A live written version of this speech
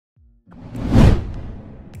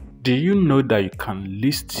Do you know that you can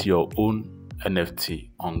list your own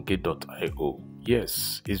NFT on Gate.io?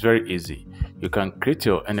 Yes, it's very easy. You can create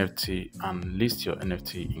your NFT and list your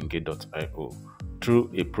NFT in Gate.io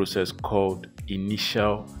through a process called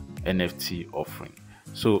Initial NFT Offering.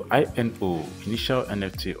 So INO, Initial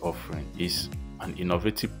NFT Offering, is an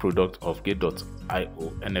innovative product of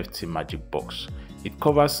Gate.io NFT Magic Box. It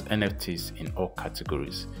covers NFTs in all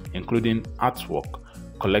categories, including artwork,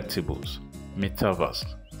 collectibles, metaverse,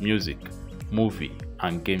 music, movie,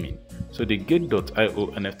 and gaming. So the Gate.io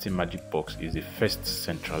NFT Magic Box is the first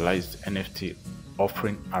centralized NFT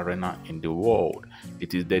offering arena in the world.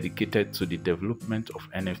 It is dedicated to the development of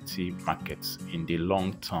NFT markets in the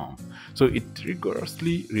long term. So it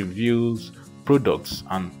rigorously reviews products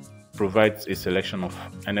and provides a selection of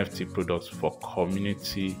NFT products for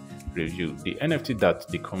community review. The NFT that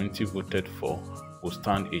the community voted for will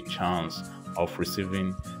stand a chance of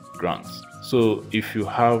receiving grants. So if you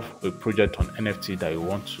have a project on NFT that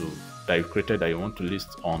you created that you want to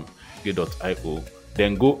list on Gate.io,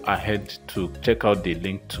 then go ahead to check out the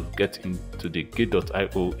link to get into the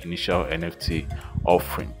Gate.io Initial NFT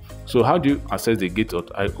Offering. So how do you access the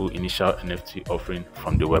Gate.io Initial NFT Offering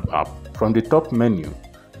from the web app? From the top menu,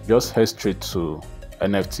 just head straight to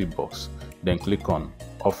NFT box, then click on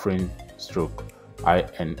Offering stroke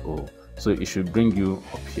INO. So it should bring you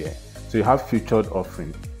up here. So you have featured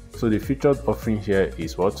offering. So the featured offering here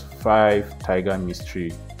is what? 5 Tiger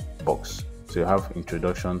Mystery box. So you have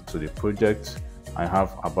introduction to the project, I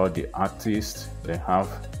have about the artist, they have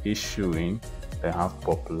issuing, they have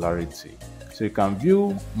popularity. So you can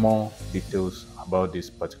view more details about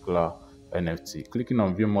this particular NFT. Clicking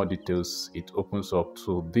on view more details, it opens up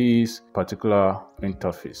to this particular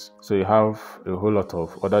interface. So you have a whole lot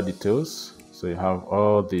of other details. So you have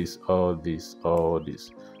all this.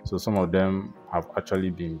 So some of them have actually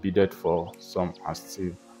been bidded for, some are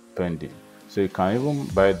still pending. So you can even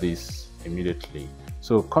buy this immediately.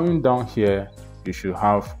 So coming down here, you should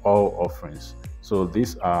have all offerings. So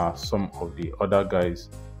these are some of the other guys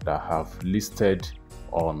that have listed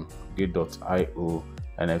on Gate.io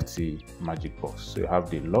NFT Magic Box. So you have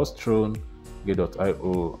the Lost Throne,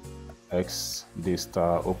 Gate.io X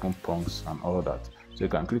Daystar, Open Punks, and all that. So you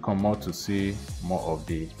can click on more to see more of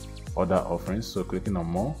the other offerings. So clicking on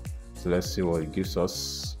more, so let's see what it gives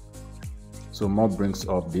us. So more brings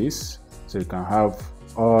up this, so you can have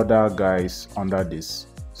other guys under this,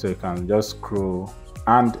 so you can just scroll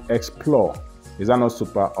and explore. Is that not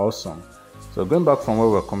super awesome? So going back from where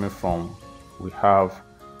we're coming from, we have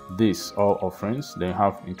this all offerings, then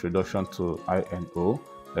have introduction to INO,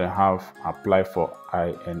 then have apply for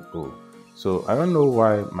INO. So I don't know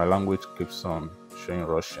why my language keeps on showing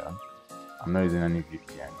Russian. I'm not using any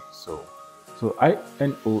VPN. So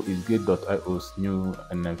INO is Gate.io's new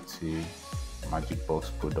NFT Magic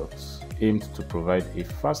Box products, aimed to provide a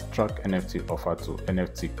fast-track NFT offer to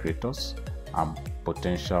NFT creators and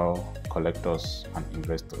potential collectors and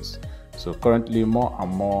investors. So currently more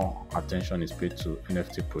and more attention is paid to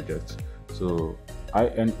NFT projects. So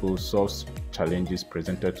INO solves challenges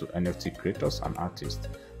presented to NFT creators and artists.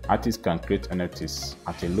 Artists can create NFTs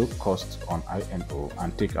at a low cost on INO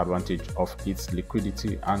and take advantage of its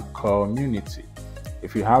liquidity and community.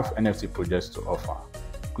 If you have NFT projects to offer,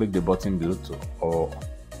 click the button below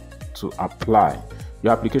to apply.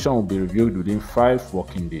 Your application will be reviewed within 5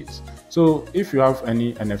 working days. So if you have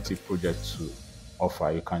any NFT project to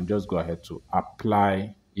offer, you can just go ahead to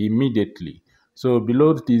apply immediately. So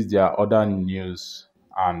below this, there are other news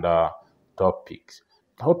and topics.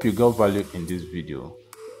 I hope you got value in this video.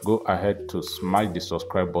 Go ahead to smash the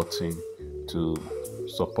subscribe button to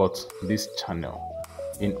support this channel.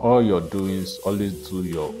 In all your doings, always do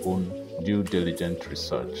your own due diligent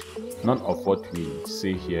research. None of what we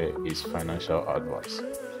say here is financial advice.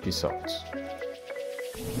 Peace out.